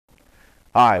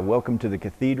Hi, welcome to the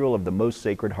Cathedral of the Most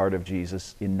Sacred Heart of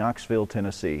Jesus in Knoxville,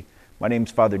 Tennessee. My name's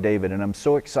Father David, and I'm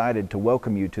so excited to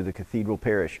welcome you to the Cathedral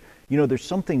Parish. You know, there's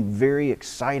something very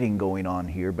exciting going on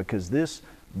here because this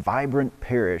vibrant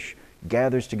parish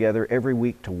gathers together every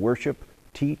week to worship,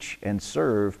 teach, and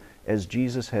serve as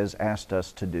Jesus has asked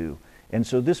us to do. And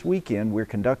so this weekend, we're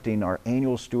conducting our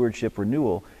annual Stewardship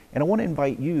Renewal, and I want to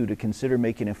invite you to consider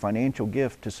making a financial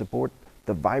gift to support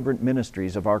the vibrant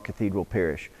ministries of our Cathedral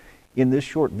Parish. In this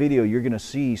short video, you're going to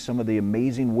see some of the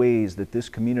amazing ways that this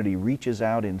community reaches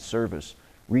out in service,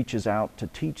 reaches out to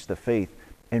teach the faith,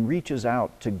 and reaches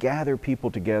out to gather people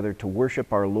together to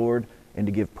worship our Lord and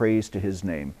to give praise to His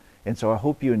name. And so I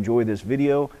hope you enjoy this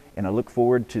video, and I look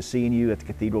forward to seeing you at the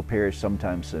Cathedral Parish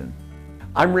sometime soon.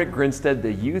 I'm Rick Grinstead,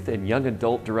 the Youth and Young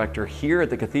Adult Director here at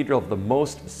the Cathedral of the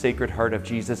Most Sacred Heart of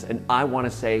Jesus, and I want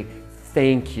to say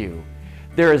thank you.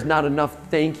 There is not enough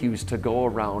thank yous to go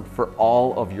around for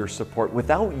all of your support.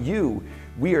 Without you,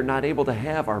 we are not able to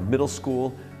have our middle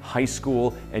school, high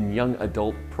school, and young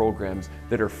adult programs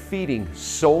that are feeding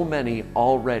so many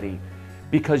already.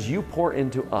 Because you pour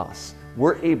into us,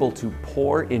 we're able to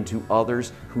pour into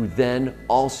others who then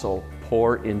also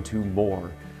pour into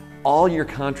more. All your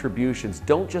contributions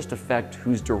don't just affect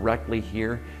who's directly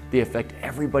here, they affect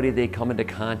everybody they come into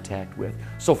contact with.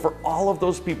 So for all of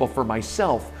those people, for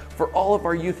myself, for all of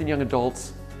our youth and young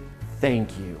adults,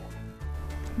 thank you.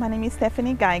 My name is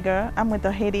Stephanie Geiger. I'm with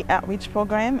the Haiti Outreach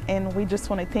Program, and we just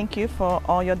want to thank you for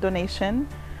all your donation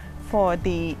for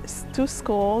the two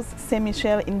schools, Saint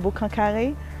Michel in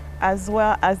Boucancare, as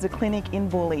well as the clinic in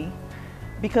Boulay.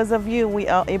 Because of you, we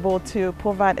are able to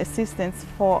provide assistance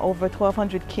for over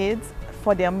 1,200 kids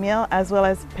for their meal, as well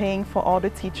as paying for all the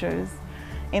teachers.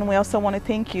 And we also want to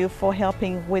thank you for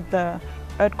helping with the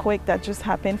earthquake that just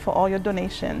happened, for all your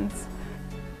donations.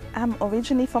 I'm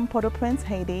originally from Port-au-Prince,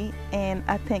 Haiti, and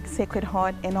I thank Sacred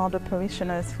Heart and all the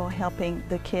parishioners for helping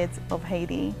the kids of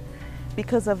Haiti.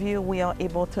 Because of you, we are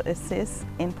able to assist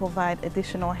and provide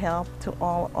additional help to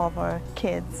all of our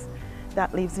kids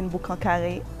that lives in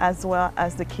Boucancare, as well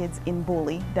as the kids in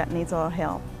Boulay that needs our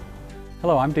help.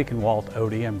 Hello, I'm Deacon Walt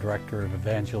Odie. I'm Director of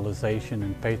Evangelization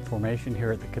and Faith Formation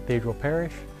here at the Cathedral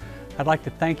Parish. I'd like to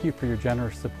thank you for your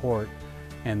generous support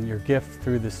and your gift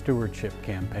through the Stewardship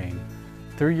campaign.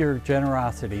 Through your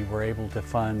generosity, we're able to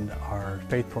fund our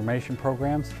faith formation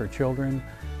programs for children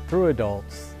through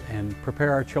adults and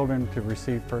prepare our children to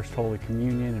receive First Holy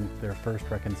Communion and their first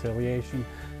reconciliation,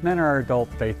 and then our adult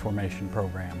faith formation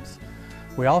programs.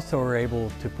 We also are able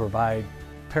to provide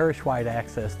parish-wide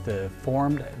access to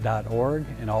formed.org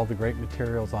and all the great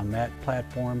materials on that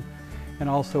platform, and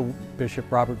also Bishop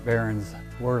Robert Barron's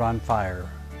Word on Fire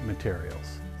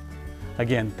materials.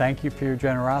 Again, thank you for your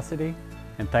generosity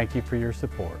and thank you for your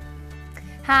support.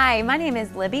 Hi, my name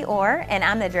is Libby Orr, and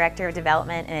I'm the Director of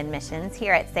Development and Admissions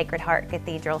here at Sacred Heart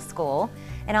Cathedral School.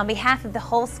 And on behalf of the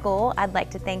whole school, I'd like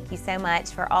to thank you so much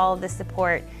for all of the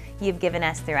support you've given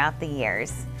us throughout the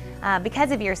years. Because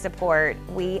of your support,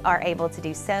 we are able to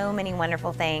do so many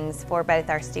wonderful things for both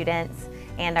our students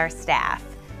and our staff.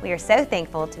 We are so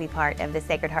thankful to be part of the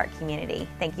Sacred Heart community.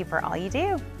 Thank you for all you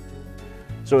do.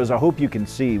 So as I hope you can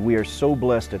see, we are so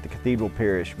blessed at the Cathedral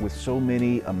Parish with so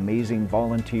many amazing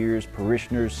volunteers,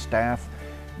 parishioners, staff.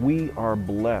 We are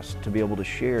blessed to be able to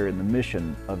share in the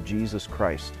mission of Jesus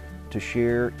Christ, to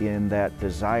share in that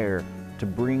desire to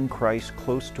bring Christ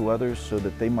close to others so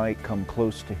that they might come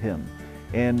close to Him.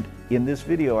 And in this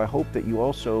video, I hope that you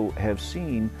also have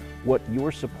seen what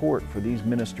your support for these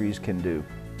ministries can do.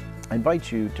 I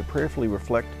invite you to prayerfully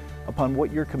reflect upon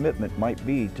what your commitment might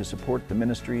be to support the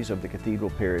ministries of the Cathedral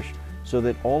Parish so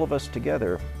that all of us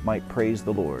together might praise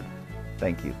the Lord.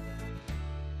 Thank you.